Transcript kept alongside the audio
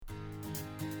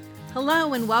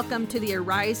Hello and welcome to the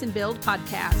Arise and Build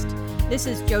podcast. This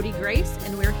is Jody Grace,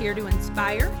 and we're here to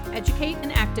inspire, educate,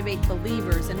 and activate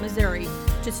believers in Missouri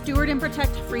to steward and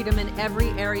protect freedom in every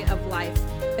area of life,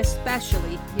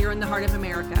 especially here in the heart of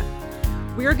America.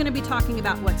 We are going to be talking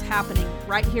about what's happening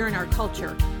right here in our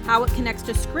culture, how it connects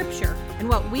to Scripture, and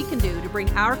what we can do to bring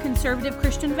our conservative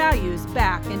Christian values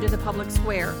back into the public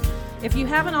square. If you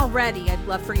haven't already, I'd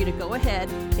love for you to go ahead,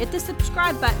 hit the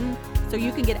subscribe button so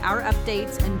you can get our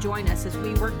updates and join us as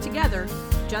we work together,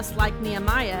 just like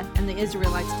Nehemiah and the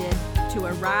Israelites did, to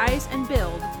arise and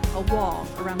build a wall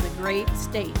around the great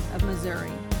state of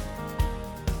Missouri.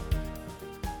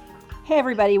 Hey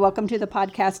everybody, welcome to the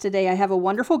podcast today. I have a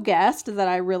wonderful guest that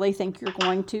I really think you're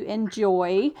going to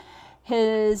enjoy.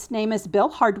 His name is Bill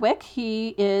Hardwick. He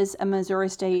is a Missouri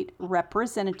State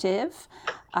Representative.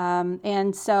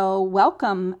 And so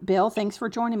welcome, Bill. Thanks for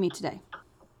joining me today.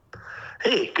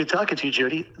 Hey, good talking to you,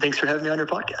 Jody. Thanks for having me on your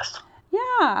podcast.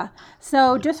 Yeah.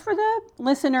 So just for the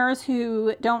listeners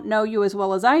who don't know you as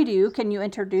well as I do, can you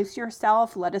introduce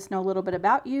yourself? Let us know a little bit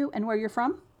about you and where you're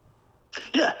from.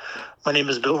 Yeah, my name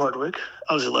is Bill Hardwick.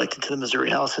 I was elected to the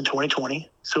Missouri House in 2020,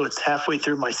 so it's halfway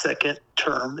through my second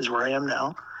term is where I am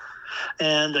now.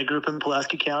 And I grew up in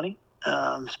Pulaski County.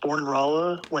 Was born in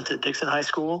Rolla, went to Dixon High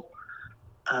School.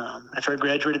 After I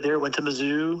graduated there, went to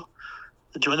Mizzou,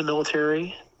 joined the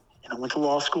military, and I went to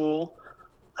law school,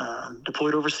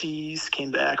 deployed overseas,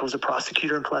 came back. I was a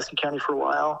prosecutor in Pulaski County for a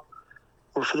while,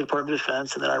 worked for the Department of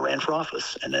Defense, and then I ran for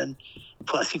office. And then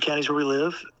Pulaski County is where we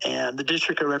live, and the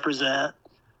district I represent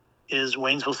is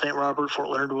Waynesville, St. Robert, Fort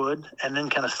Leonard Wood, and then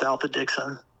kind of south of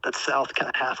Dixon. That's south, kind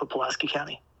of half of Pulaski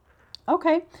County.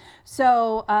 Okay.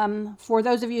 So for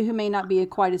those of you who may not be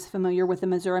quite as familiar with the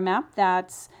Missouri map,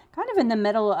 that's kind of in the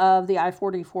middle of the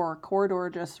I-44 corridor,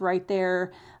 just right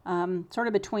there, sort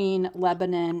of between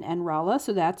Lebanon and Rolla.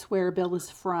 So that's where Bill is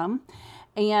from.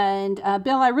 And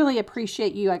Bill, I really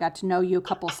appreciate you. I got to know you a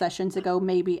couple sessions ago,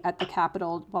 maybe at the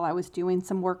Capitol while I was doing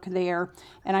some work there.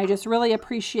 And I just really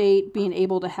appreciate being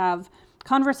able to have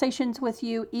conversations with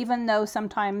you, even though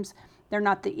sometimes they're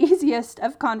not the easiest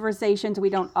of conversations. We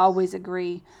don't always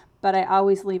agree, but I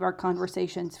always leave our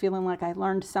conversations feeling like I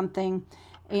learned something.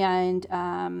 And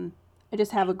I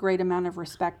just have a great amount of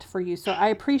respect for you. So I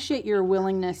appreciate your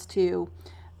willingness to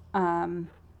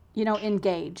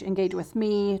engage with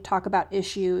me, talk about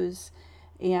issues,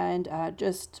 and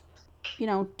just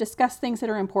discuss things that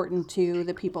are important to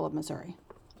the people of Missouri.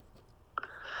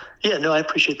 Yeah, no, I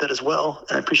appreciate that as well.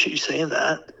 And I appreciate you saying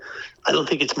that. I don't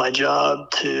think it's my job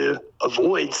to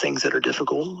avoid things that are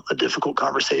difficult, a difficult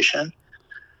conversation.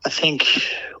 I think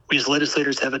we as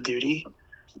legislators have a duty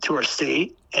to our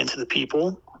state and to the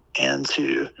people and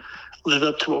to live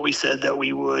up to what we said that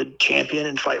we would champion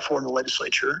and fight for in the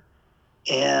legislature.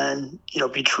 And,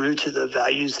 be true to the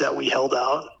values that we held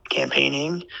out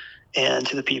campaigning and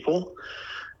to the people.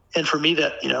 And for me,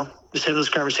 that, just having this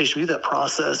conversation with you, that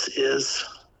process is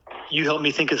you help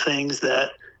me think of things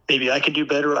that maybe I could do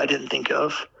better or I didn't think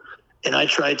of. And I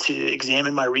tried to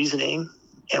examine my reasoning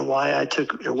and why I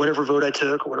took whatever vote I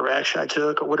took or whatever action I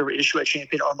took or whatever issue I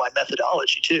championed, or my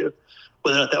methodology too,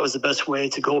 whether or not that was the best way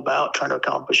to go about trying to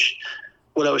accomplish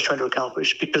what I was trying to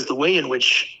accomplish. Because the way in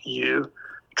which you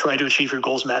try to achieve your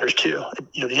goals matters too.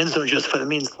 The ends don't justify the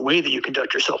means. The way that you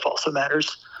conduct yourself also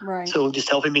matters. Right. So just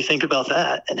helping me think about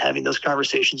that and having those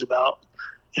conversations about,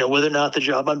 whether or not the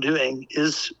job I'm doing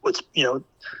is what's,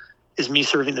 is me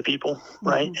serving the people,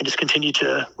 right? Mm-hmm. And just continue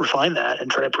to refine that and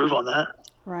try to improve on that.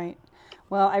 Right.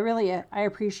 Well, I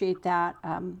appreciate that.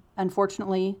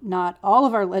 Unfortunately, not all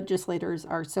of our legislators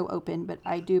are so open, but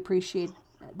I do appreciate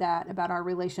that about our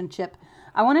relationship.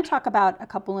 I want to talk about a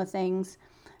couple of things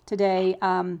today.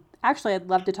 Actually, I'd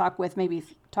love to talk with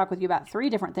you about three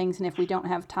different things. And if we don't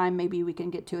have time, maybe we can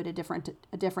get to it a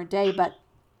different day. But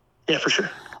yeah, for sure.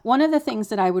 One of the things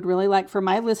that I would really like for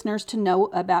my listeners to know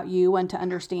about you and to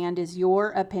understand is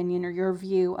your opinion or your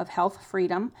view of health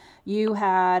freedom. You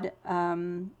had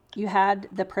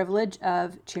the privilege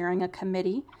of chairing a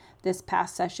committee this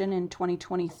past session in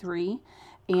 2023,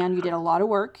 and you did a lot of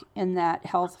work in that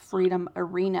health freedom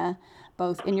arena,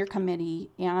 both in your committee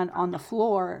and on the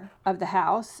floor of the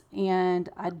House. And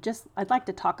I'd like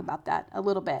to talk about that a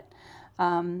little bit.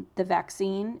 The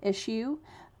vaccine issue.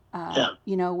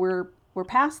 We're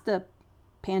past the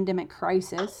pandemic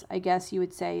crisis, I guess you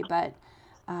would say, but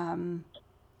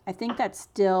I think that's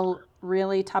still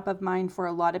really top of mind for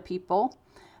a lot of people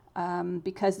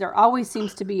because there always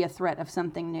seems to be a threat of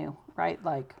something new, right?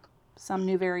 Like some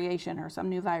new variation or some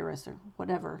new virus or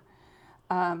whatever.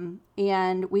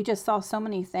 And we just saw so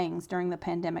many things during the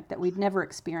pandemic that we'd never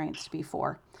experienced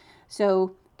before.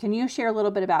 So Can you share a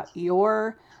little bit about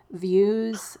your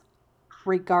views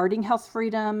regarding health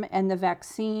freedom and the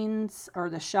vaccines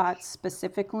or the shots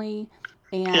specifically,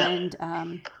 and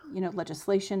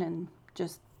legislation, and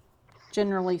just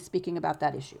generally speaking about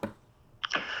that issue?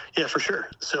 Yeah, for sure.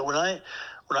 So when I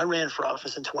ran for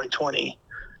office in 2020,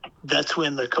 that's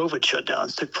when the COVID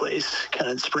shutdowns took place, kind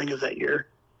of in spring of that year.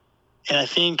 And I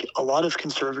think a lot of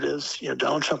conservatives,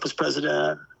 Donald Trump was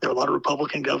president. There were a lot of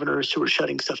Republican governors who were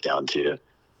shutting stuff down too.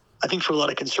 I think for a lot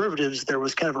of conservatives, there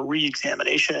was kind of a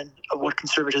re-examination of what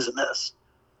conservatism is,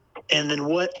 and then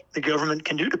what the government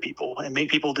can do to people and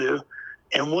make people do,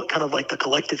 and what kind of like the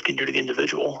collective can do to the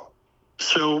individual.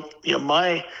 So,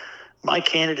 my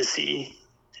candidacy,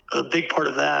 a big part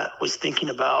of that was thinking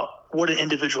about what an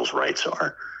individual's rights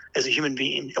are as a human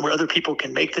being, and what other people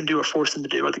can make them do or force them to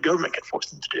do, or the government can force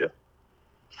them to do.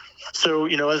 So,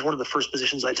 as one of the first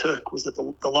positions I took was that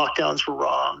the lockdowns were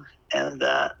wrong, and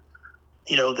that,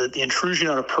 the intrusion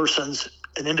on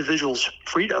an individual's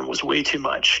freedom was way too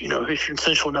much. If you're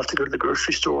essential enough to go to the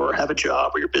grocery store or have a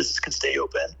job, or your business can stay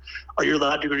open, or you're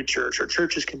allowed to go to church, or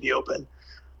churches can be open.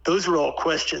 Those were all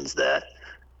questions that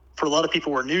for a lot of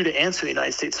people were new to answer in the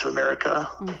United States of America.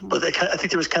 Mm-hmm. But I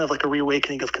think there was kind of like a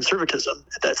reawakening of conservatism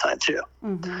at that time too.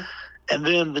 Mm-hmm. And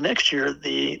then the next year,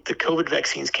 the COVID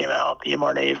vaccines came out, the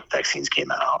mRNA vaccines came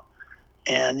out.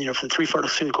 And, for the 3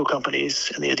 pharmaceutical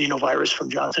companies, and the adenovirus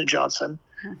from Johnson & Johnson.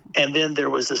 Mm-hmm. And then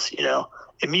there was this,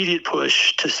 immediate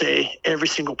push to say every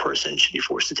single person should be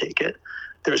forced to take it.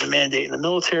 There was a mandate in the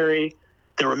military.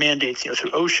 There were mandates,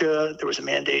 through OSHA. There was a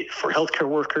mandate for healthcare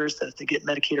workers that if they get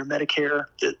Medicaid or Medicare,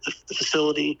 the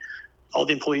facility, all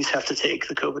the employees have to take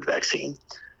the COVID vaccine.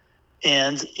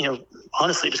 And,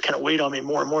 honestly, it just kind of weighed on me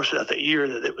more and more throughout that year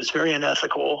that it was very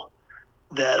unethical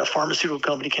that a pharmaceutical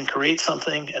company can create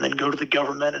something and then go to the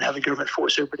government and have the government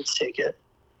force everybody to take it.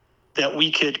 That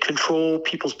we could control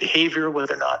people's behavior,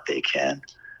 whether or not they can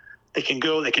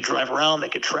go, they could drive around, they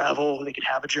could travel, they could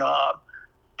have a job,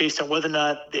 based on whether or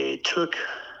not they took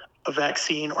a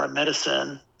vaccine or a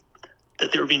medicine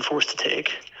that they were being forced to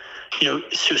take, to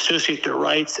associate their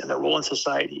rights and their role in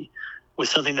society with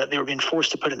something that they were being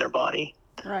forced to put in their body.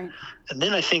 Right. And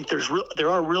then I think there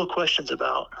are real questions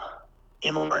about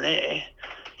mRNA,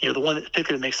 the one that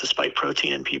particularly makes the spike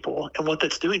protein in people, and what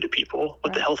that's doing to people,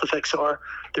 what the health effects are.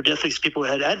 There are definitely people who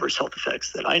had adverse health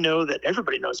effects that I know that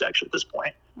everybody knows actually at this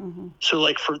point. Mm-hmm. So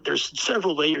there's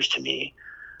several layers to me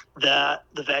that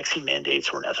the vaccine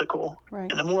mandates weren't ethical.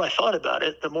 Right. And the more I thought about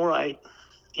it, the more I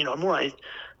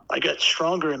got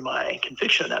stronger in my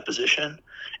conviction in that position.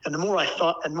 And the more I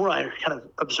thought, and more I kind of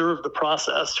observed the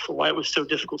process for why it was so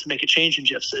difficult to make a change in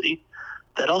Jeff City,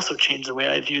 that also changed the way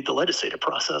I viewed the legislative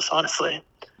process, honestly.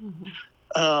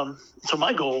 Mm-hmm. So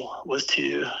my goal was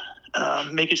to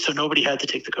make it so nobody had to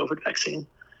take the COVID vaccine.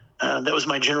 That was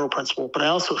my general principle. But I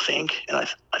also think, and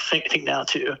I think now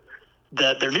too,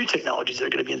 that there are new technologies that are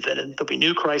going to be invented. There'll be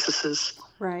new crises.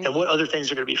 Right. And what other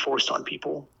things are going to be forced on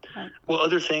people? Right. What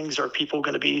other things are people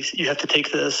going to be, you have to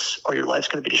take this, or your life's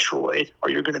going to be destroyed, or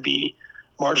you're going to be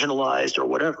marginalized, or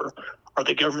whatever. Or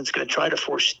the government's going to try to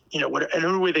force, in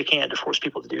any way they can to force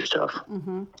people to do stuff.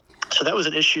 Mm-hmm. So that was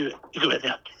an issue. Go ahead,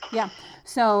 yeah. Yeah.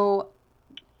 So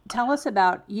tell us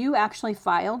about, you actually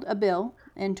filed a bill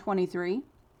in 23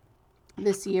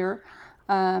 this year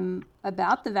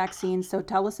about the vaccine. So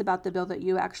tell us about the bill that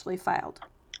you actually filed.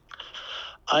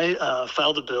 I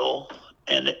filed a bill,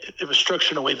 and it was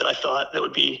structured in a way that I thought that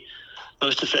would be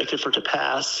most effective for it to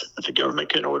pass, that the government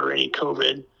couldn't order any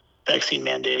COVID vaccine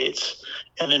mandates.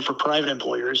 And then for private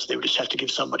employers, they would just have to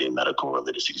give somebody a medical or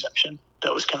religious exemption.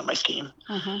 That was kind of my scheme,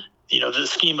 the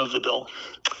scheme of the bill.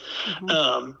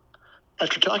 Mm-hmm.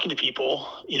 After talking to people,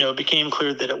 it became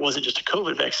clear that it wasn't just a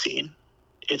COVID vaccine.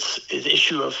 It's an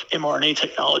issue of mRNA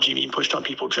technology being pushed on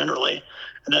people generally.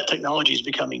 And that technology is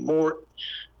becoming more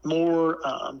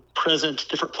present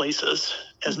different places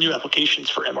as new applications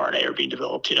for mRNA are being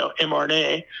developed.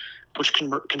 mRNA, which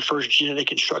confers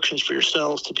genetic instructions for your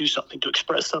cells to do something, to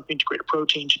express something, to create a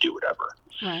protein, to do whatever.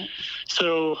 Right.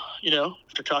 So,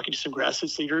 after talking to some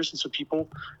grassroots leaders and some people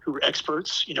who were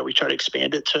experts, we tried to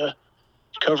expand it to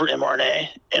cover mRNA,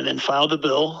 and then filed the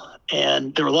bill.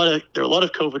 And there were a lot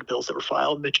of COVID bills that were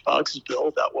filed. Mitch Boggs'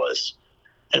 bill, that was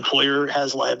employer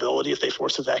has liability if they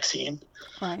force a vaccine.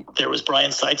 Right. There was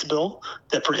Brian Seitz' bill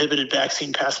that prohibited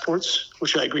vaccine passports,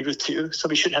 which I agreed with too.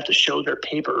 Somebody shouldn't have to show their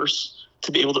papers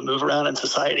to be able to move around in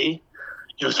society.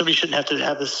 Somebody shouldn't have to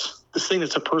have this thing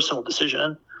that's a personal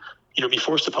decision, be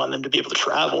forced upon them to be able to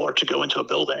travel or to go into a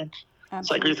building. Absolutely.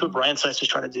 So I agree with what Brian Seitz was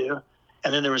trying to do.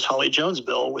 And then there was Holly Jones'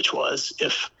 bill, which was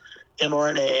if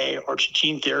mRNA or to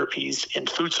gene therapies in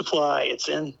food supply. It's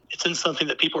in something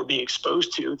that people are being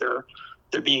exposed to. They're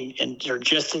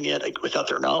ingesting it without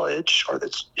their knowledge, or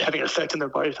that's having an effect on their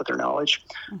body without their knowledge.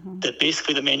 That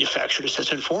basically the manufacturer just has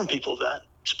to inform people of that.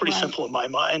 It's pretty simple in my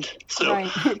mind. So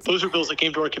those are bills that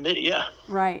came to our committee. Yeah.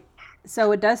 Right.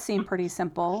 So it does seem pretty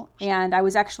simple. And I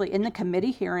was actually in the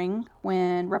committee hearing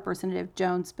when Representative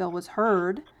Jones' bill was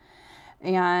heard.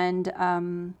 And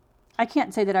I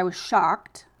can't say that I was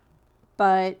shocked,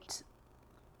 but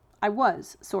I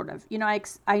was sort of.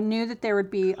 I knew that there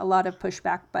would be a lot of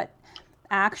pushback, but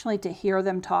actually to hear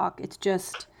them talk, it's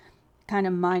just kind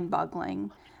of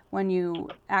mind-boggling when you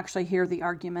actually hear the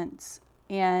arguments.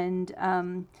 And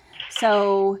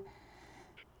so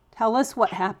tell us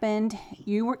what happened.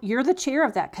 You're the chair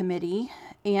of that committee,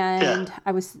 and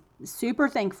I was super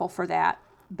thankful for that.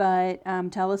 But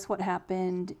tell us what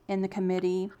happened in the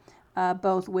committee,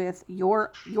 both with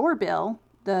your bill,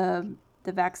 the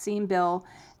vaccine bill,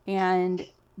 and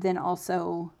then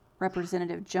also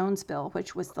Representative Jones' bill,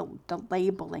 which was the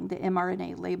labeling, the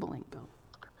mRNA labeling bill.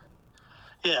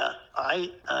 Yeah,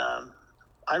 I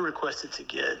requested to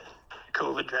get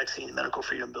COVID vaccine medical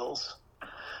freedom bills,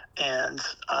 and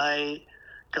we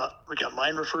got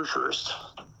mine referred first,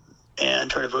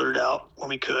 and tried to vote it out when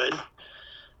we could.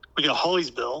 We got Holly's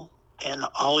bill, and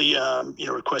Holly,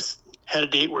 had a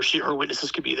date where her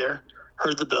witnesses could be there,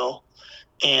 heard the bill,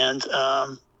 and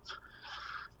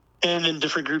then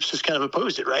different groups just kind of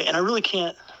opposed it, right? And I really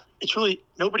can't.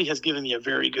 Nobody has given me a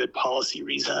very good policy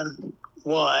reason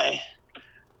why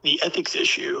the ethics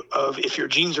issue of if your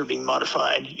genes are being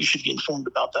modified, you should be informed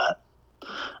about that,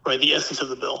 right? The essence of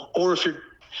the bill, or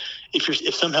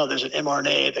if somehow there's an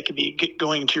mRNA that could be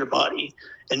going into your body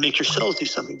and make your cells do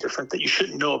something different, that you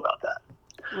shouldn't know about that.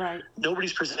 Right.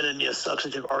 Nobody's presented me a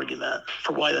substantive argument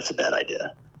for why that's a bad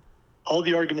idea. All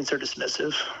the arguments are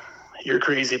dismissive. You're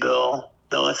crazy, Bill.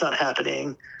 No, that's not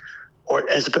happening. Or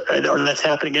that's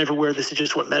happening everywhere. This is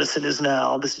just what medicine is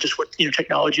now. This is just what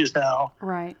technology is now.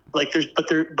 Right. But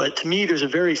to me, there's a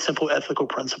very simple ethical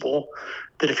principle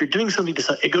that if you're doing something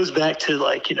it goes back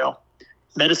to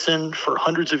medicine for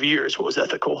hundreds of years. What was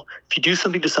ethical? If you do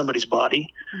something to somebody's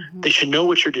body, they should know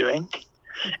what you're doing,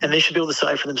 and they should be able to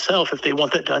decide for themselves if they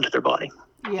want that done to their body.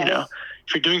 Yes.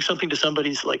 If you're doing something to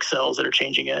somebody's cells that are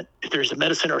changing it, if there's a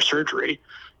medicine or surgery,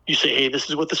 you say, hey, this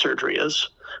is what the surgery is.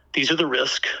 These are the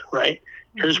risks, right?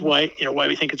 Here's why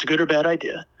we think it's a good or bad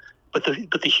idea. But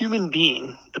the human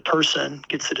being, the person,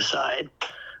 gets to decide,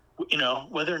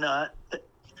 whether or not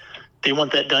they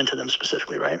want that done to them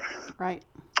specifically, right? Right.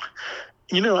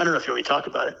 I don't know if you want me to talk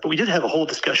about it, but we did have a whole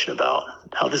discussion about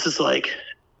how this is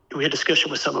we had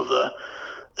discussion with some of the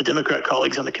Democrat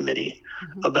colleagues on the committee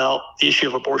about the issue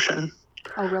of abortion.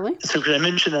 Oh, really? So could I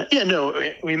mention that? Yeah, no,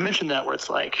 we mentioned that where it's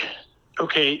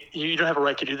okay, you don't have a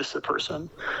right to do this to the person.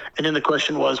 And then the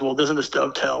question was, well, doesn't this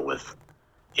dovetail with,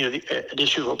 an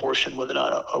issue of abortion, whether or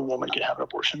not a woman can have an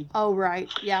abortion? Oh, right.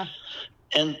 Yeah.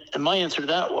 And my answer to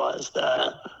that was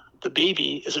that the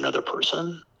baby is another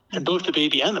person, and both the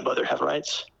baby and the mother have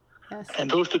rights. Yes. And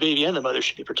both the baby and the mother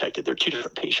should be protected. They're two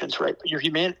different patients, right?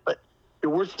 But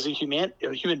your worth as a human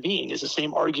being is the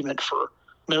same argument for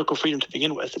medical freedom to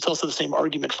begin with. It's also the same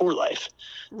argument for life.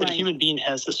 That a human being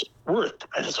has this worth,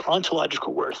 has this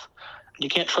ontological worth. And you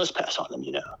can't trespass on them,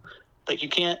 you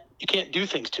can't do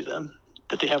things to them,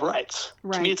 that they have rights.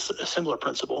 Right. To me, it's a similar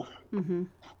principle. Mm-hmm.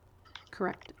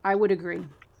 Correct. I would agree.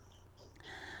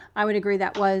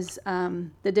 That was,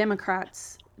 the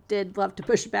Democrats did love to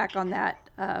push back on that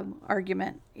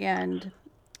argument. And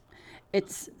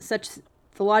the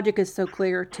logic is so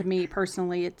clear to me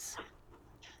personally.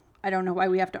 I don't know why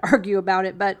we have to argue about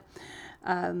it, but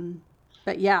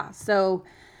yeah. So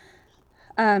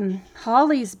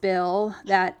Holly's bill,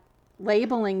 that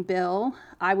labeling bill,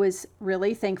 I was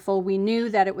really thankful. We knew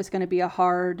that it was going to be a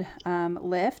hard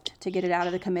lift to get it out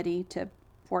of the committee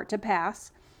for it to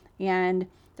pass, and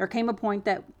there came a point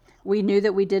that we knew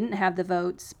that we didn't have the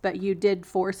votes, but you did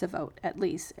force a vote at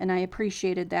least, and I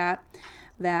appreciated that.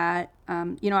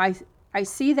 I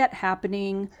see that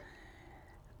happening.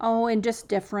 Oh, in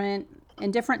different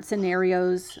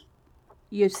scenarios,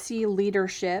 you see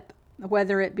leadership,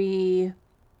 whether it be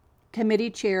committee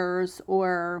chairs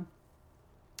or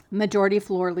majority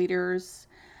floor leaders,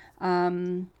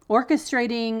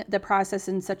 orchestrating the process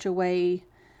in such a way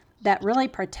that really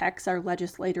protects our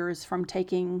legislators from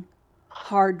taking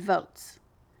hard votes.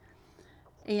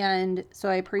 And so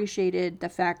I appreciated the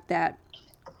fact that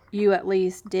you at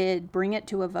least did bring it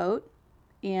to a vote.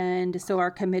 And so our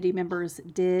committee members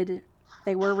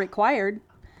they were required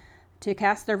to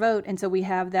cast their vote. And so we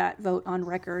have that vote on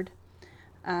record.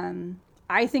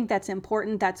 I think that's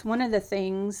important. That's one of the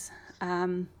things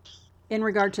in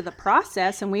regard to the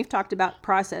process, and we've talked about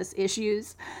process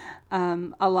issues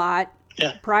a lot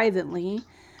Yeah. privately,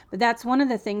 but that's one of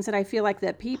the things that I feel like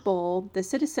that people, the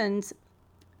citizens,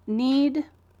 need.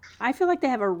 I feel like they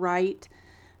have a right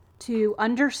to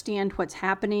understand what's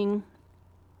happening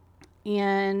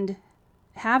and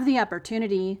have the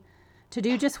opportunity to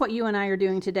do just what you and I are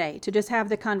doing today, to just have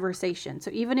the conversation.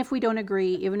 So even if we don't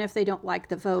agree, even if they don't like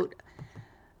the vote,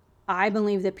 I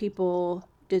believe that people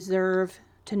deserve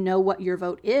to know what your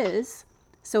vote is,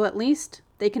 so at least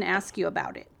they can ask you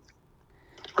about it.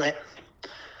 Right.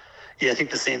 Yeah, I think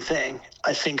the same thing.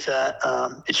 I think that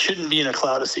it shouldn't be in a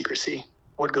cloud of secrecy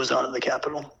what goes on in the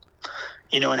Capitol,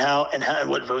 and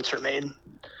what votes are made.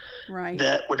 Right.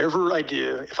 That whatever I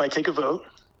do, if I take a vote,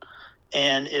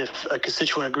 and if a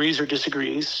constituent agrees or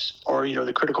disagrees, or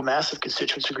the critical mass of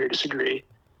constituents agree or disagree,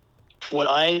 what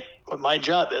my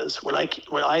job is,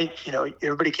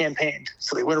 everybody campaigned,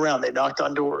 so they went around, they knocked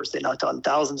on doors, they knocked on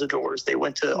thousands of doors, they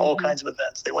went to all kinds of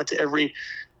events, they went to every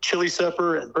chili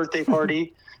supper and birthday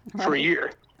party for a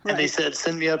year. And they said,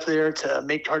 send me up there to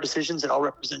make hard decisions and I'll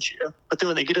represent you. But then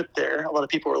when they get up there, a lot of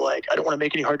people are like, I don't want to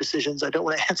make any hard decisions. I don't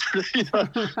want to answer.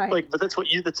 Right. But that's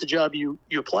that's the job you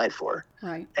applied for.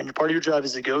 Right. And part of your job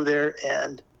is to go there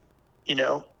and I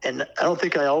don't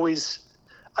think I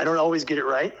don't always get it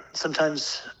right.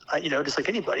 Sometimes just like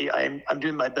anybody, I'm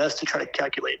doing my best to try to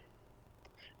calculate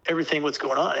everything, what's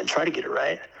going on, and try to get it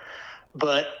right.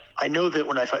 But I know that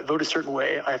when I vote a certain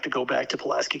way, I have to go back to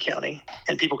Pulaski County,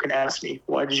 and people can ask me,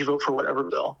 why did you vote for whatever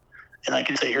bill? And I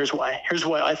can say, here's why. Here's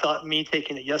why I thought me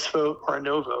taking a yes vote or a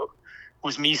no vote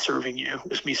was me serving you,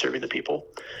 was me serving the people.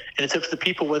 And it's up to the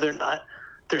people whether or not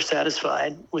they're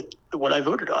satisfied with what I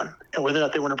voted on and whether or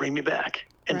not they want to bring me back.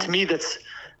 And to me, that's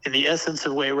in the essence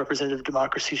of the way a representative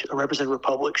democracy, a representative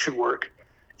republic should work,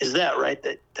 is that, right?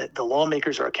 That the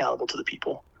lawmakers are accountable to the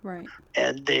people. Right.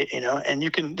 And they, and you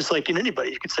can, just like in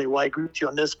anybody, you could say, well, I agree with you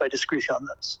on this, but I disagree with you on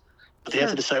this. But they have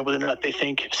to decide whether or not they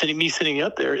think sitting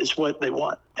up there is what they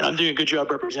want. And I'm doing a good job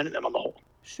representing them on the whole.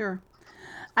 Sure.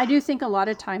 I do think a lot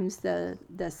of times the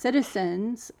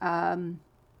citizens, I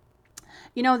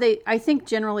think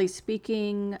generally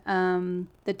speaking,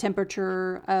 the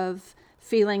temperature of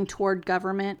feeling toward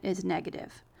government is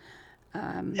negative.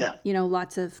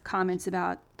 Lots of comments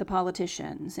about the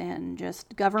politicians and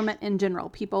just government in general.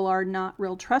 People are not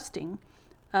real trusting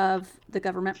of the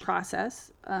government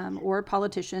process or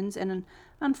politicians. And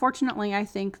unfortunately, I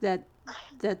think that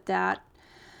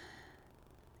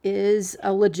is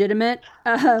a legitimate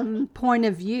point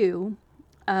of view.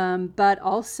 But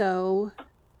also,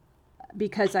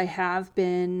 because I have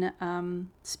been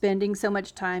spending so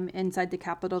much time inside the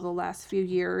Capitol the last few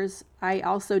years, I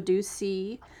also do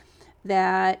see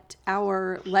that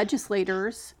our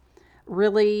legislators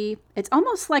really, it's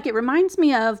almost like it reminds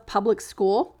me of public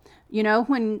school,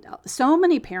 when so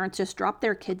many parents just drop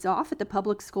their kids off at the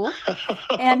public school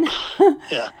and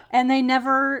and they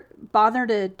never bother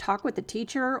to talk with the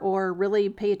teacher or really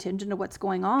pay attention to what's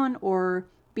going on or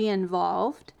be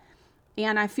involved.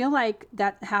 And I feel like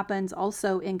that happens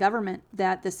also in government,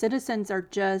 that the citizens are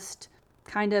just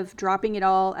kind of dropping it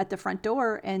all at the front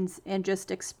door and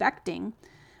just expecting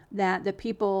that the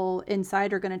people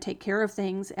inside are going to take care of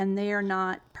things, and they are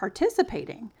not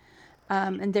participating,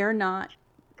 and they're not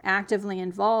actively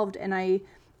involved. And I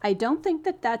don't think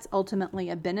that that's ultimately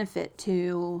a benefit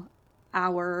to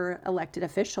our elected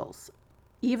officials,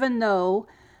 even though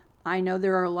I know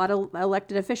there are a lot of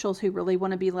elected officials who really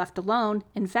want to be left alone.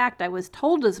 In fact, I was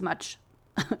told as much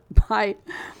by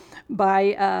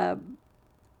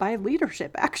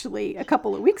leadership actually a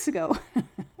couple of weeks ago.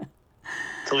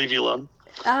 To leave you alone.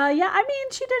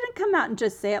 She didn't come out and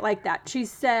just say it like that. She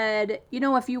said,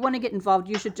 if you want to get involved,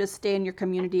 you should just stay in your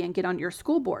community and get on your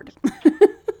school board.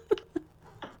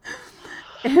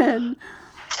 And,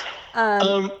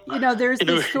 there's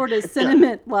this sort of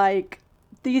sentiment like,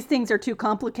 these things are too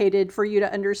complicated for you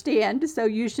to understand, so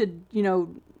you should,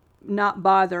 not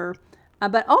bother.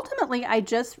 But ultimately,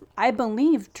 I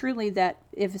believe truly that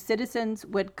if citizens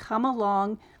would come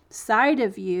alongside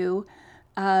of you,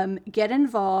 get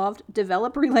involved,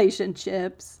 develop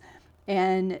relationships,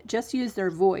 and just use their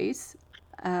voice,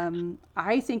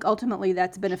 I think ultimately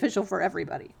that's beneficial for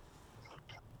everybody.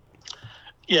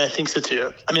 Yeah, I think so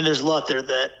too. I mean, there's a lot there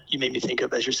that you made me think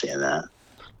of as you're saying that.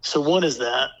 So one is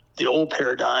that the old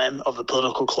paradigm of the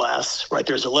political class, right?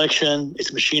 There's election,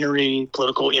 it's machinery,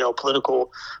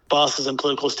 political bosses and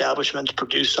political establishments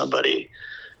produce somebody.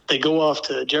 They go off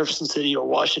to Jefferson City or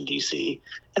Washington, D.C.,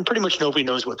 and pretty much nobody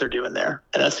knows what they're doing there.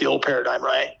 And that's the old paradigm,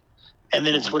 right? And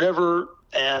then it's whatever.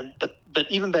 But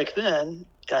even back then,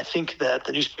 And I think that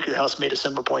the new Speaker of the House made a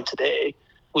similar point today,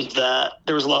 was that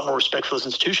there was a lot more respect for those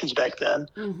institutions back then,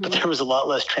 but there was a lot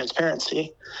less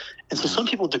transparency. And so some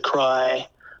people decry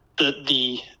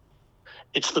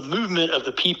it's the movement of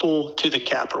the people to the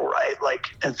Capitol, right? Like,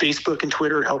 and Facebook and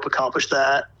Twitter help accomplish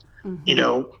that. You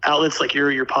know, outlets like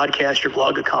your podcast, your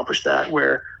blog accomplish that,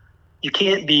 where you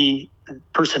can't be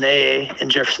person A in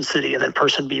Jefferson City and then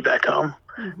person B back home,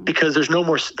 because there's no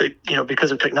more, you know,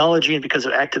 because of technology and because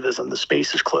of activism, the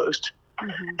space is closed.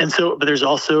 And so, but there's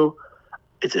also,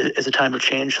 it's a time of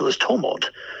change, so there's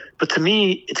tumult. But to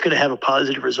me, it's going to have a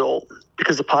positive result,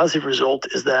 because the positive result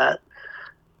is that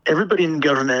everybody in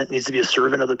government needs to be a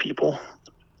servant of the people,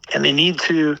 and they need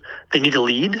to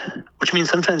lead, which means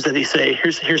sometimes that they say,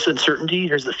 here's uncertainty,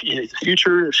 here's the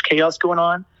future, there's chaos going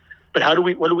on, but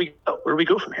where do we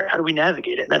go from here? How do we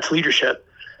navigate it? And that's leadership.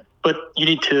 But you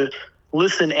need to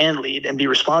listen and lead and be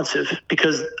responsive,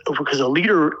 because a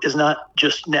leader is not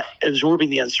just absorbing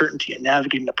the uncertainty and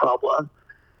navigating the problem.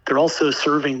 They're also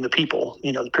serving the people,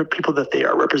 you know, the people that they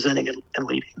are representing and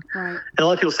leading. Right. And a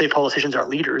lot of people say politicians aren't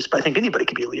leaders, but I think anybody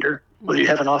can be a leader, whether you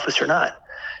have an office or not.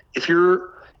 If you're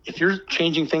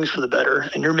changing things for the better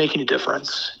and you're making a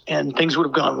difference, and things would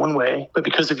have gone one way, but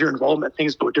because of your involvement,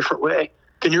 things go a different way,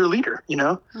 then you're a leader, you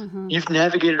know? You've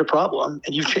navigated a problem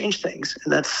and you've changed things.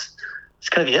 And it's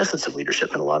kind of the essence of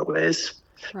leadership in a lot of ways.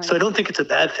 Right. So I don't think it's a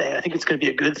bad thing. I think it's going to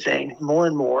be a good thing, more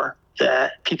and more,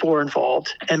 that people are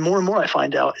involved. And more I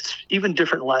find out, it's even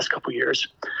different in the last couple of years,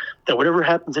 that whatever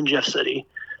happens in Jeff City,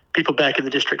 people back in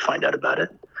the district find out about it.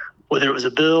 Whether it was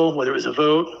a bill, whether it was a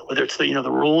vote, whether it's the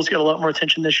rules get a lot more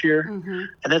attention this year.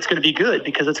 And that's going to be good,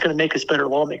 because it's going to make us better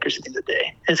lawmakers at the end of the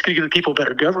day. And it's going to give the people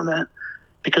better government,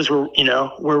 because we're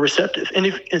receptive.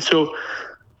 And so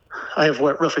I have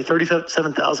roughly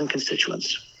 37,000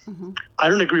 constituents. I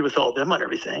don't agree with all of them on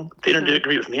everything. They don't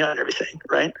agree with me on everything,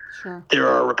 right? Sure. There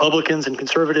are Republicans and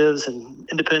conservatives and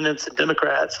independents and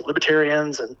Democrats and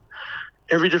libertarians and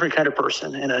every different kind of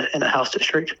person in a House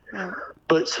district. Right.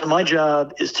 But so my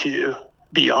job is to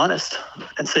be honest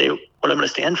and say what I'm going to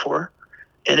stand for.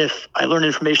 And if I learn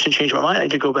information and change my mind, I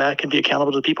need to go back and be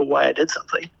accountable to the people why I did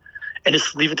something, and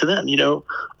just leave it to them. You know,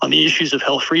 on the issues of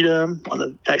health freedom, on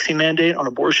the vaccine mandate, on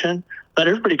abortion, not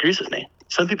everybody agrees with me.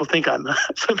 Some people think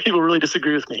some people really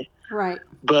disagree with me. Right.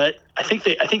 But I think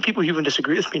people who even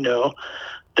disagree with me know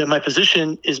that my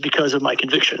position is because of my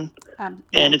conviction.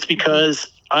 And it's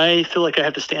because I feel like I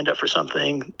have to stand up for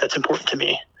something that's important to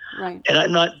me. Right.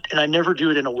 And I never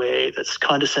do it in a way that's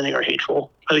condescending or hateful.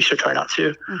 At least I try not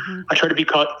to. I try to be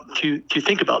to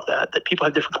think about that people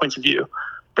have different points of view.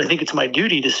 But I think it's my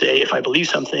duty to say, if I believe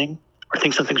something or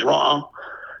think something's wrong,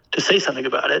 to say something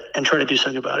about it and try to do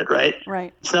something about it, right?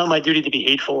 Right. It's not my duty to be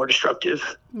hateful or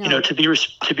destructive, to be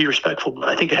respectful. But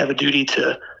I think I have a duty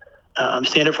to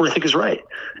stand up for what I think is right.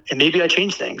 And maybe I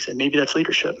change things, and maybe that's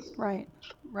leadership. Right,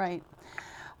 right.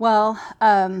 Well,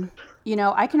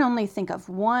 I can only think of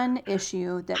one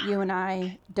issue that you and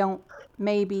I don't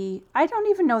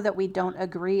even know that we don't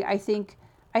agree. I think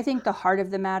the heart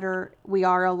of the matter we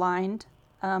are aligned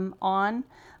on.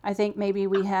 I think maybe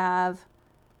we have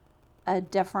a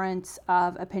difference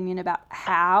of opinion about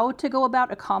how to go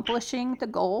about accomplishing the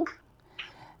goal.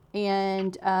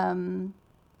 And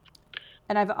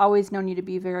I've always known you to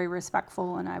be very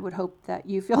respectful, and I would hope that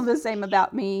you feel the same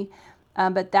about me.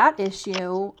 But that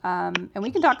issue, and we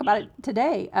can talk about it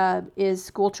today, is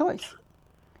school choice.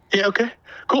 Yeah, okay,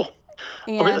 cool.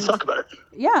 Okay, let's talk about it.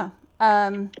 Yeah.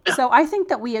 So I think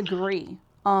that we agree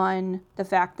on the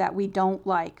fact that we don't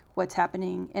like what's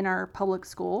happening in our public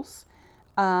schools.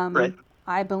 Right.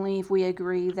 I believe we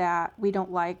agree that we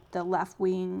don't like the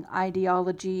left-wing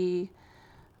ideology.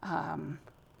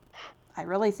 I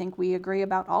really think we agree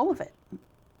about all of it.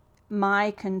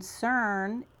 My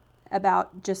concern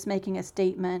about just making a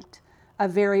statement, a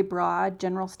very broad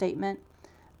general statement,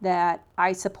 that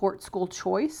I support school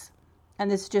choice, and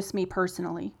this is just me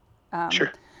personally,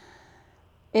 sure,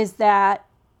 is that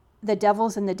the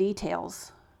devil's in the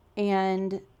details.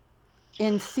 And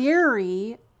in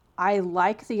theory, I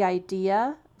like the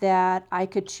idea that I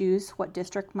could choose what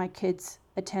district my kids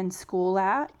attend school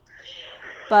at.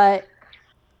 But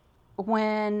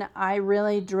when I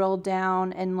really drill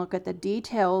down and look at the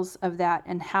details of that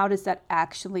and how does that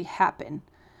actually happen,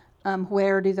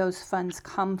 where do those funds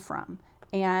come from,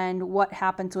 and what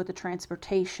happens with the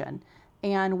transportation,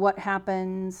 and what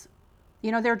happens,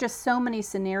 there are just so many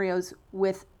scenarios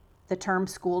with the term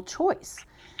school choice.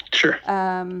 Sure.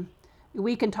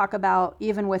 We can talk about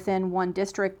even within one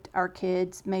district, our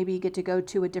kids maybe get to go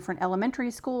to a different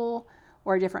elementary school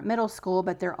or a different middle school,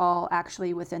 but they're all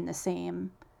actually within the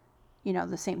same,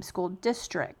 the same school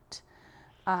district.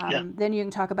 Yeah. Then you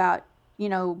can talk about,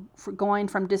 for going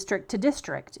from district to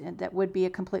district, and that would be a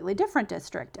completely different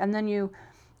district. And then you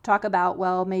talk about,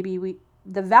 well, maybe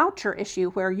the voucher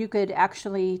issue where you could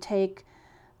actually take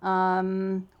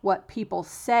what people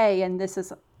say, and this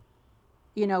is,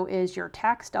 is your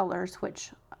tax dollars,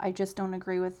 which I just don't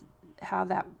agree with how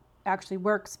that actually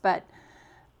works. But,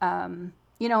 and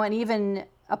even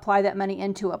apply that money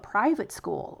into a private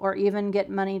school or even get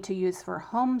money to use for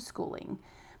homeschooling.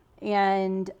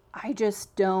 And I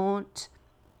just don't,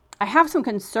 I have some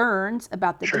concerns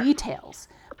about the Sure. details.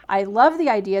 I love the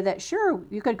idea that, sure,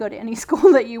 you could go to any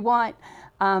school that you want,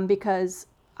 because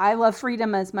I love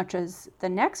freedom as much as the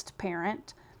next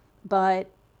parent, but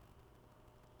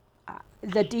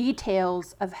the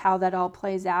details of how that all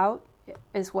plays out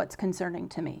is what's concerning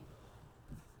to me.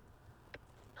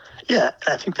 Yeah,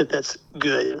 I think that that's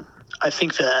good. I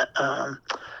think that,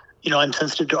 I'm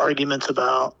sensitive to arguments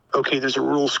about, okay, there's a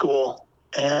rural school,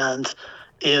 and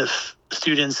if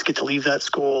students get to leave that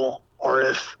school, or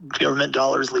if government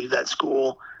dollars leave that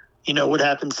school, what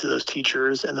happens to those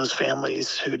teachers and those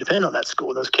families who depend on that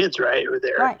school, those kids, right, who are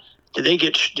there? Right. Do they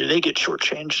get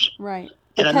shortchanged? Right.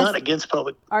 And I'm Because not against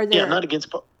public. are Yeah, I'm there, not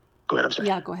against. Go ahead. I'm sorry.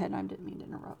 yeah, go ahead. I didn't mean to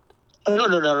interrupt. Oh,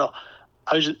 no.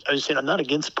 I was saying I'm not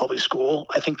against public school.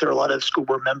 I think there are a lot of school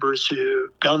board members who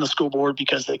got on the school board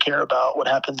because they care about what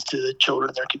happens to the children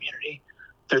in their community.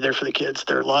 They're there for the kids.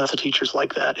 There are lots of teachers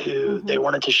like that who they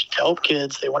wanted to help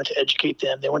kids. They wanted to educate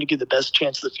them. They wanted to give the best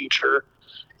chance of the future.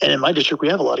 And in my district, we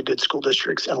have a lot of good school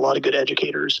districts and a lot of good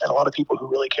educators and a lot of people who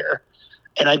really care.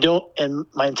 And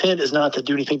my intent is not to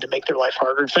do anything to make their life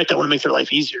harder. In fact, I want to make their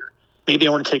life easier. Maybe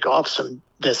I want to take off some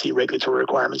DESE regulatory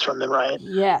requirements from them, right?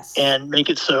 Yes. And make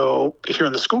it so if you're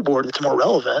on the school board, it's more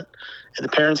relevant and the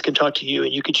parents can talk to you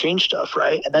and you can change stuff,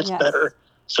 right? And that's better.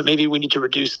 So maybe we need to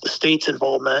reduce the state's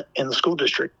involvement in the school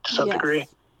district to some degree.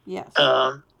 Yes.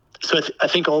 So I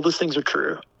think all those things are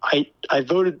true. I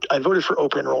voted for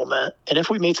open enrollment, and if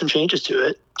we made some changes to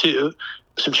it too,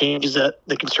 some changes that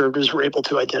the conservatives were able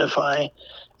to identify,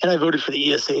 and I voted for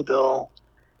the ESA bill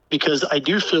because I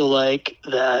do feel like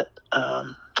that.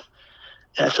 And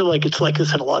I feel like it's like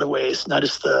this in a lot of ways, not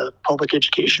just the public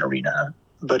education arena,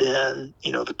 but in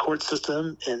the court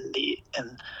system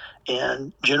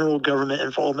and general government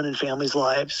involvement in families'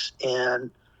 lives and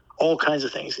all kinds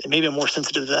of things. And maybe I'm more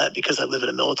sensitive to that because I live in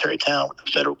a military town where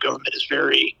the federal government is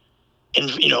very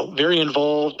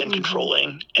involved and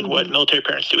controlling in what military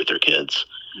parents do with their kids.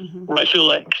 Where I feel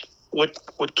like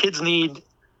what kids need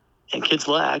and kids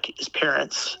lack is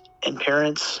parents, and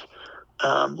parents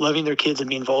loving their kids and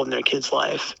being involved in their kids'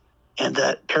 life. And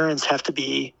that parents have to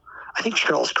be, I think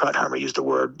Charles Krauthammer used the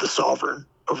word, the sovereign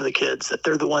over the kids, that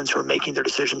they're the ones who are making their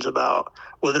decisions about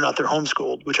whether or not they're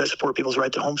homeschooled, which I support people's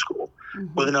right to homeschool,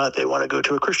 whether or not they want to go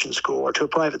to a Christian school or to a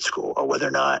private school, or whether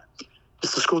or not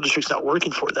just the school district's not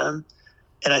working for them.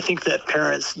 And I think that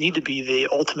parents need to be the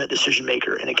ultimate decision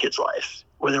maker in a kid's life,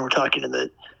 whether we're talking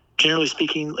generally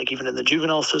speaking, like even in the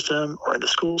juvenile system or in the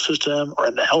school system or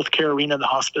in the healthcare arena, the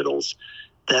hospitals,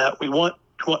 that we want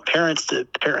parents to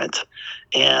parent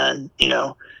and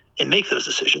make those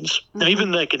decisions. Now,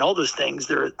 even like in all those things,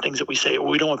 there are things that we say, well,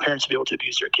 we don't want parents to be able to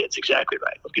abuse their kids. Exactly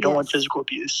right. We don't want physical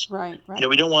abuse. Right.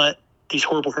 We don't want these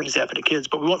horrible things to happen to kids,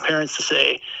 but we want parents to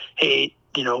say, hey,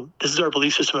 this is our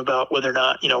belief system about whether or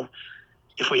not,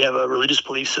 if we have a religious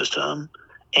belief system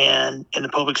and in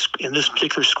this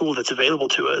particular school that's available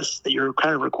to us that you're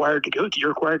kind of required to go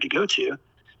to,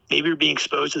 maybe you're being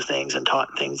exposed to things and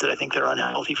taught things that I think that are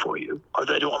unhealthy for you or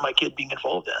that I don't want my kid being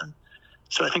involved in.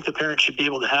 So I think the parents should be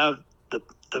able to have the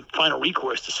final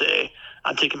recourse to say,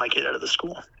 I'm taking my kid out of the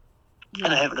school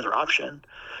and I have another option.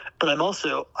 But I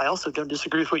also don't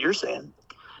disagree with what you're saying,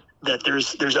 that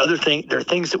there's there are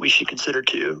things that we should consider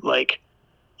too, like,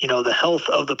 the health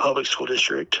of the public school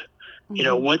district,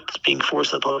 what's being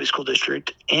forced in the public school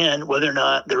district, and whether or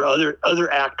not there are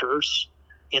other actors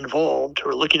involved who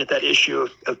are looking at that issue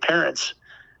of parents,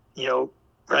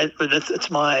 right? But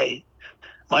that's my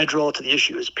draw to the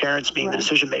issue is parents being the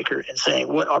decision maker and saying,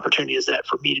 what opportunity is that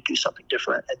for me to do something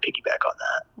different and piggyback on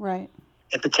that? Right.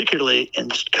 And particularly,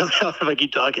 and just cut me off if I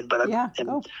keep talking, but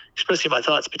I'm expressing my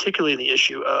thoughts, particularly in the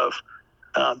issue of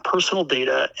personal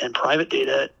data and private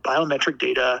data, biometric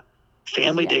data,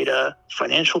 family data,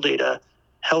 financial data,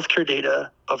 healthcare data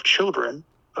of children,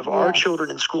 of our children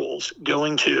in schools,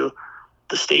 going to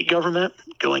the state government,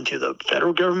 going to the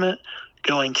federal government,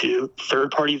 going to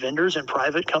third-party vendors and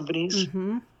private companies.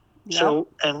 So,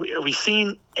 and we've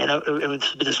seen, and it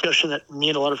was the discussion that me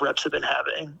and a lot of reps have been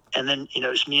having, and then,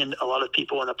 it's me and a lot of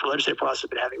people in the legislative process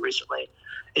have been having recently.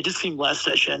 It just seemed last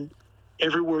session,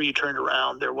 everywhere you turned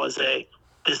around, there was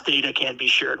this data can't be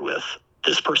shared with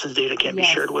this person's data can't be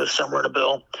Yes. shared with somewhere in a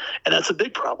bill, and that's a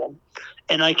big problem.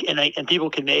 And people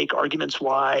can make arguments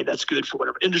why that's good for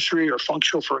whatever industry or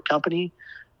functional for a company,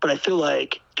 but I feel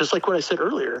like, just like what I said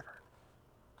earlier,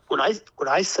 what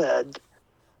I said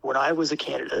when I was a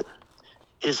candidate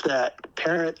is that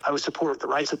I would support the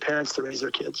rights of parents to raise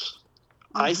their kids.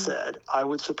 I said I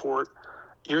would support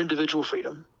your individual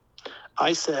freedom.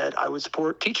 I said I would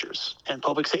support teachers and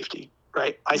public safety,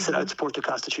 right? I said I would support the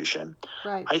Constitution.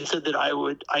 Right. I said that I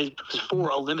was for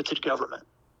a limited government.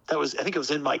 I think it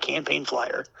was in my campaign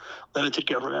flyer, limited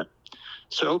government.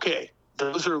 So, okay,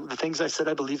 those are the things I said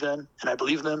I believe in, and I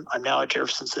believe in them. I'm now at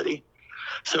Jefferson City.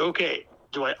 So, okay,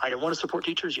 do I want to support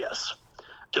teachers? Yes.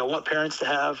 Do I want parents to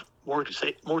have more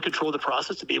control of the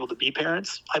process to be able to be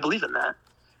parents? I believe in that.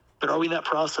 But are we in that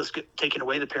process taking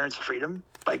away the parents' freedom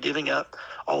by giving up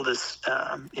all this,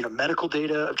 medical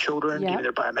data of children, giving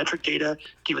their biometric data,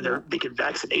 giving their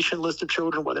vaccination list of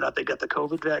children, whether or not they got the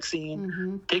COVID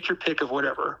vaccine? Take your pick of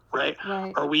whatever, right?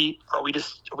 Are we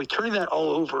turning that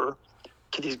all over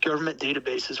to these government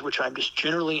databases, which I'm just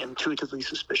generally intuitively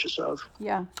suspicious of?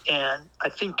 Yeah. And I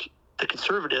think the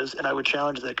conservatives, and I would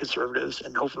challenge the conservatives,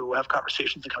 and hopefully we'll have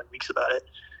conversations in the coming weeks about it,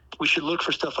 we should look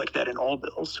for stuff like that in all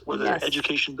bills, whether they're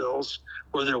education bills,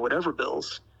 whether they're whatever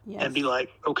bills, and be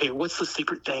like, okay, what's the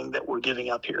secret thing that we're giving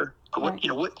up here? What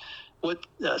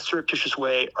surreptitious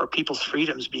way are people's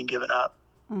freedoms being given up?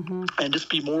 And just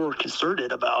be more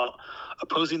concerted about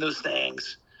opposing those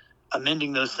things,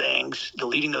 amending those things,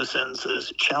 deleting those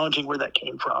sentences, challenging where that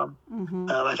came from.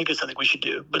 I think it's something we should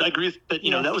do. But I agree. But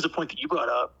that was a point that you brought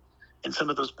up in some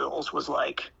of those bills, was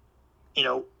like,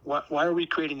 why are we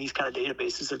creating these kind of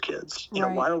databases of kids?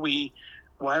 Why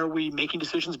are we making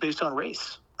decisions based on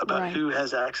race about who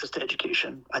has access to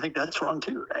education? I think that's wrong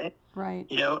too, right? Right.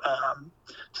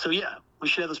 So yeah, we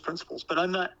should have those principles. But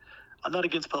I'm not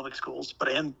against public schools, but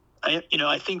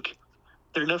I think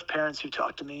there are enough parents who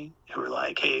talk to me who are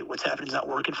like, hey, what's happening is not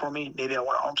working for me. Maybe I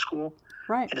want to homeschool.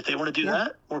 Right. And if they want to do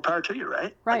that, more power to you,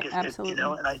 right? Right. Absolutely.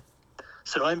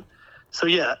 So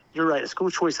yeah, you're right. A school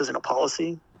choice isn't a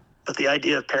policy, but the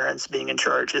idea of parents being in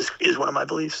charge is one of my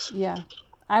beliefs. Yeah,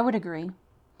 I would agree.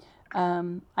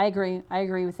 I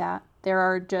agree with that. There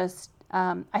are just,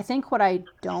 I think what I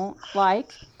don't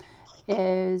like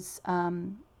is,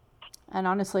 and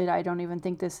honestly, I don't even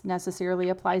think this necessarily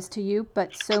applies to you,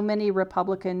 but so many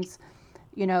Republicans,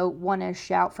 want to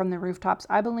shout from the rooftops,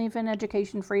 I believe in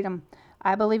education freedom.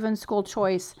 I believe in school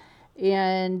choice.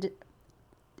 And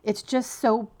it's just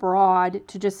so broad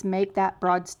to just make that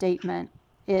broad statement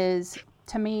is,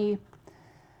 to me,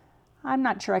 I'm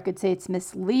not sure I could say it's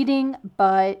misleading,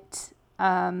 but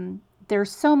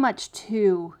there's so much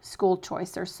to school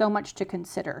choice. There's so much to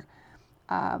consider.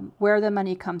 Where the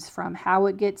money comes from, how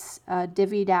it gets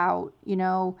divvied out,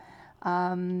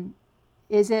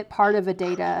 is it part of a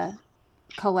data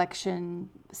collection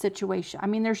situation? I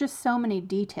mean, there's just so many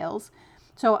details.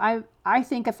 So I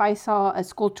think if I saw a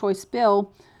school choice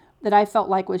bill that I felt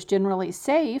like was generally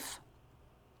safe,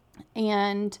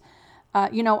 and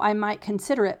I might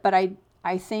consider it, but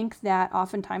I think that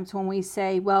oftentimes when we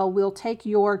say, well, we'll take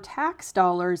your tax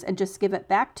dollars and just give it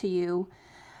back to you,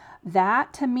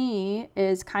 that to me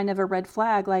is kind of a red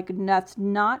flag. Like, that's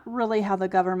not really how the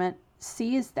government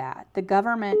sees that. The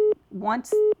government,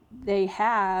 once they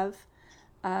have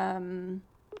the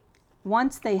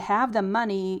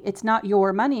money, it's not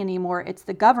your money anymore. It's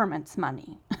the government's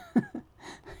money.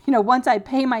 Once I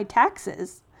pay my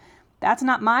taxes, that's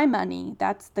not my money.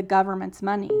 That's the government's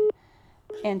money.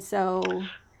 And so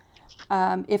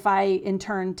if I in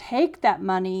turn take that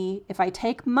money, if I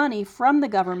take money from the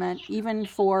government, even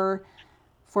for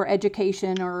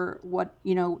education or what,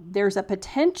 there's a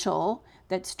potential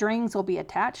that strings will be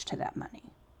attached to that money.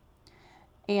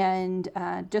 And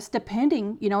just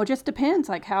depending, it just depends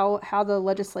like how the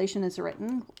legislation is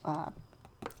written.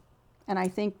 And I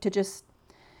think to just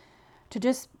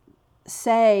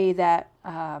say that,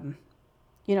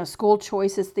 school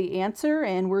choice is the answer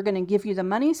and we're going to give you the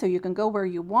money so you can go where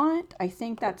you want, I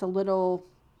think that's a little,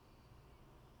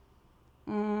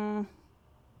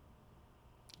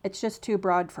 it's just too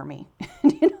broad for me,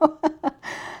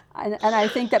 And I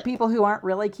think that people who aren't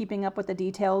really keeping up with the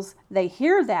details, they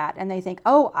hear that and they think,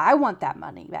 oh, I want that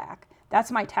money back.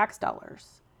 That's my tax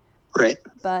dollars. Right.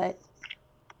 But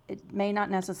it may not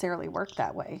necessarily work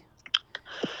that way.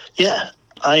 Yeah.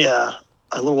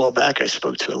 A little while back, I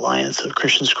spoke to Alliance of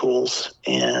Christian Schools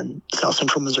in South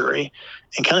Central Missouri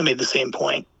and kind of made the same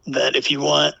point that if you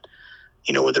want,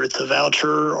 whether it's a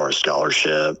voucher or a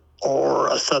scholarship or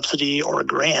a subsidy or a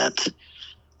grant,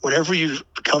 whenever you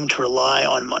come to rely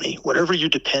on money, whatever you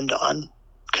depend on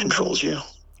controls you.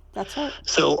 That's right.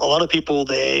 So a lot of people,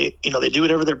 they do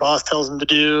whatever their boss tells them to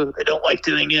do. They don't like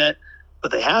doing it,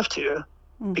 but they have to,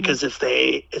 because if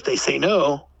they say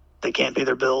no, they can't pay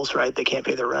their bills, right? They can't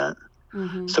pay their rent.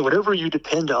 So whatever you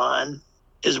depend on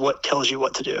is what tells you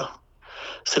what to do.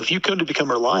 So if you come to become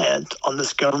reliant on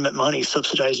this government money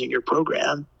subsidizing your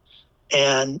program,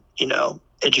 and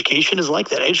education is like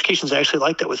that. Education is actually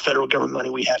like that with federal government money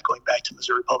we have going back to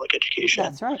Missouri public education.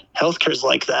 That's right. Healthcare is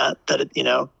like that.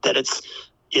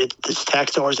 It's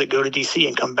tax dollars that go to DC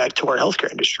and come back to our healthcare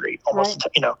industry, almost,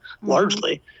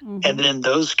 largely. And then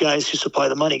those guys who supply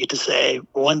the money get to say,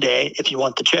 one day, if you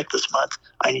want the check this month,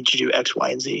 I need you to do X, Y,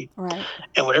 and Z. Right.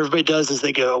 And what everybody does is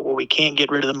they go, well, we can't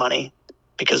get rid of the money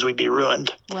because we'd be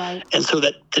ruined. Right. And so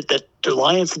that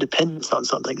reliance and dependence on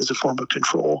something is a form of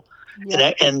control.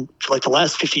 Yeah. And for like the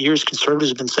last 50 years, conservatives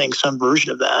have been saying some version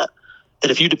of that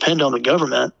if you depend on the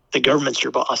government's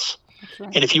your boss.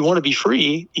 Right. And if you want to be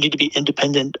free, you need to be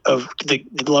independent of the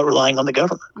relying on the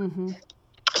government.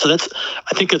 So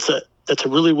I think that's a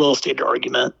really well stated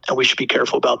argument, and we should be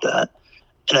careful about that.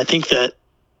 And I think that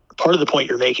part of the point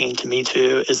you're making to me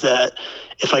too is that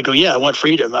if I go, I want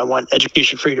freedom, I want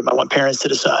education freedom, I want parents to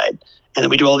decide, and then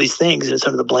we do all these things, and it's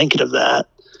under the blanket of that,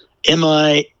 am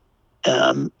I,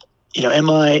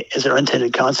 as an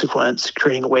unintended consequence,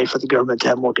 creating a way for the government to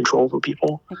have more control over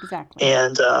people? Exactly.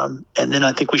 And then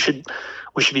I think we should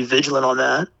be vigilant on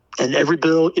that. And every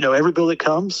bill that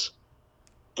comes,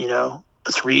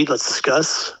 let's read, let's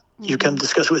discuss. You come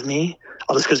discuss with me.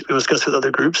 We'll discuss with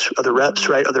other groups, other reps,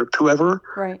 right? Other whoever.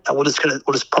 Right. And we'll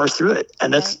just parse through it.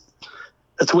 And that's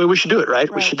the way we should do it,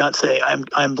 right? We should not say I'm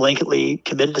blanketly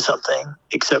committed to something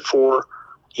except for,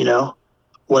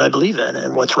 what I believe in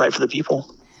and what's right for the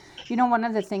people. One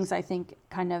of the things I think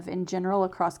kind of in general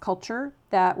across culture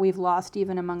that we've lost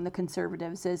even among the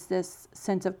conservatives is this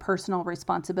sense of personal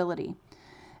responsibility.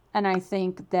 And I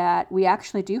think that we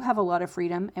actually do have a lot of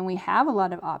freedom and we have a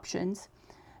lot of options.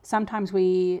 Sometimes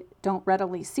we don't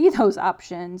readily see those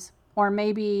options, or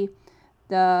maybe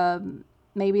the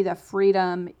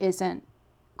freedom isn't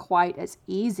quite as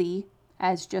easy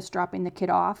as just dropping the kid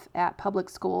off at public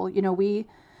school.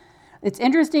 It's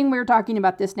interesting we're talking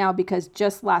about this now because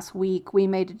just last week we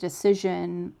made a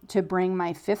decision to bring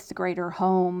my 5th grader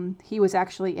home. He was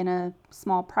actually in a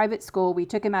small private school. We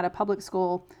took him out of public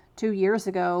school 2 years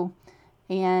ago,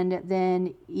 and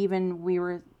then even we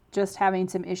were just having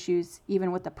some issues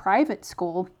even with the private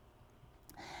school.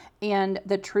 And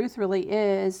the truth really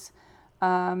is,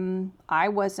 I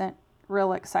wasn't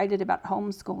real excited about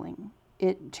homeschooling.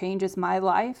 It changes my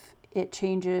life. It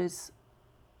changes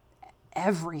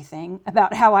everything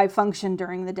about how I function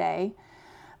during the day.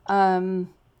 But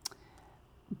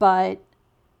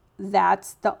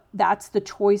that's the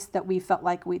choice that we felt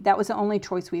like that was the only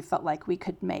choice we felt like we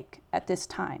could make at this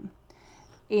time.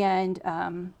 And,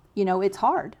 it's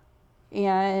hard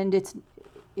and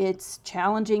it's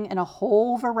challenging in a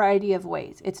whole variety of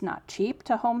ways. It's not cheap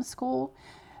to homeschool.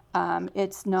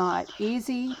 It's not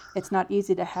easy. It's not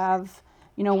easy to have,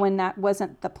 when that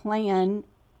wasn't the plan,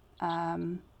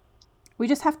 we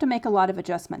just have to make a lot of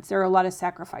adjustments. There are a lot of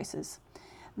sacrifices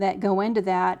that go into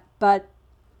that, but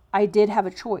I did have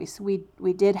a choice. We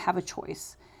did have a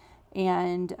choice,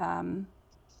 and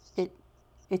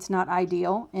it's not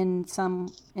ideal in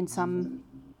some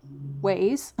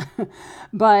ways,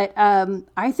 but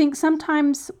I think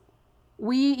sometimes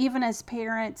we, even as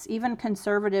parents, even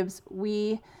conservatives,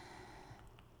 we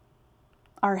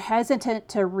are hesitant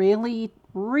to really,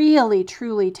 really,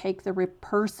 truly take the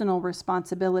personal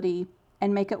responsibility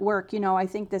and make it work. I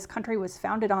think this country was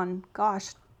founded on,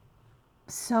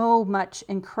 so much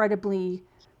incredibly,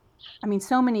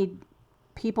 so many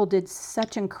people did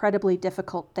such incredibly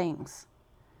difficult things.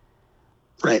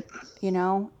 Right.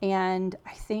 And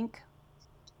I think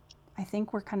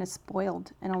we're kind of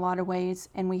spoiled in a lot of ways,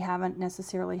 and we haven't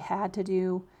necessarily had to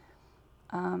do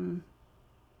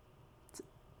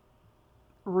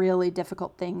really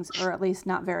difficult things, or at least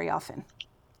not very often,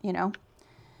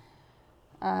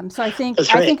 So I think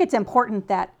That's right. I think it's important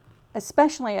that,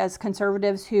 especially as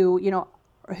conservatives who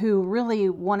really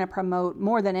want to promote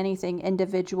more than anything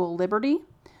individual liberty,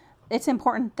 it's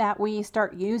important that we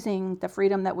start using the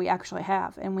freedom that we actually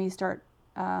have, and we start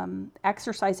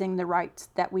exercising the rights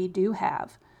that we do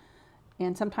have.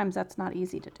 And sometimes that's not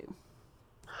easy to do.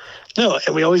 No,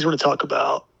 and we always want to talk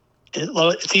about,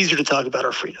 it's easier to talk about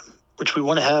our freedom, which we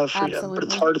want to have freedom, Absolutely. But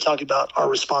it's hard to talk about our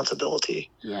responsibility.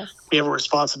 Yes. We have a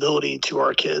responsibility to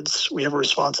our kids. We have a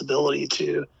responsibility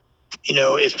to,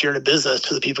 if you're in a business,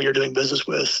 to the people you're doing business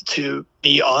with, to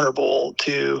be honorable,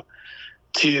 to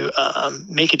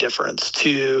make a difference,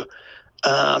 to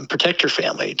protect your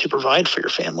family, to provide for your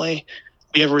family.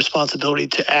 we have a responsibility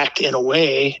to act in a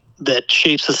way that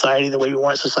shapes society the way we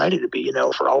want society to be. You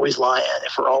know, if we're always lying,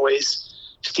 if we're always,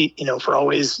 if we're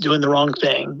always doing the wrong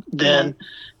thing, then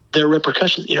there are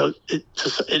repercussions. You know,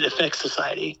 it affects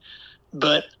society.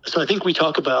 But so I think we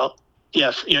talk about,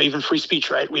 even free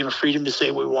speech, right? We have a freedom to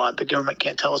say what we want. The government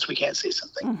can't tell us we can't say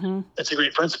something. Mm-hmm. That's a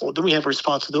great principle. Then we have a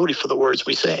responsibility for the words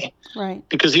we say. Right.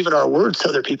 Because even our words to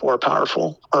other people are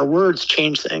powerful. Our words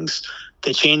change things.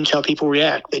 They change how people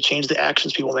react. They change the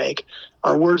actions people make.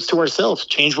 Our words to ourselves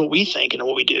change what we think and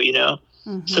what we do, you know?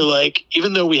 Mm-hmm. So, like,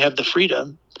 even though we have the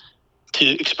freedom to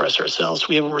express ourselves,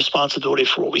 we have a responsibility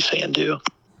for what we say and do.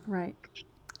 Right.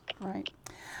 Right.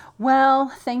 Well,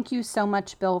 thank you so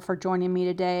much, Bill, for joining me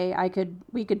today.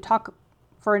 We could talk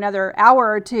for another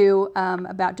hour or two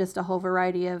about just a whole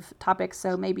variety of topics.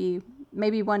 So maybe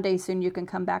one day soon you can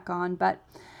come back on. But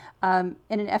in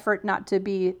an effort not to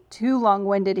be too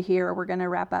long-winded here, we're going to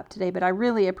wrap up today. But I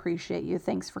really appreciate you.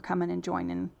 Thanks for coming and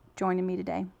joining me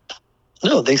today.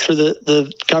 No, thanks for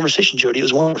the conversation, Jody. It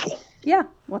was wonderful. Yeah,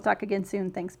 we'll talk again soon.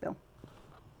 Thanks, Bill.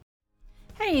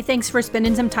 Hey, thanks for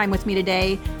spending some time with me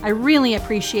today. I really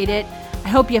appreciate it. I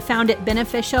hope you found it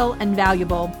beneficial and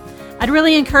valuable. I'd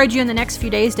really encourage you in the next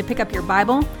few days to pick up your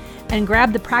Bible and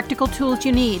grab the practical tools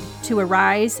you need to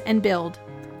arise and build.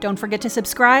 Don't forget to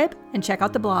subscribe and check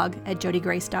out the blog at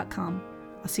jodygrace.com.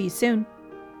 I'll see you soon.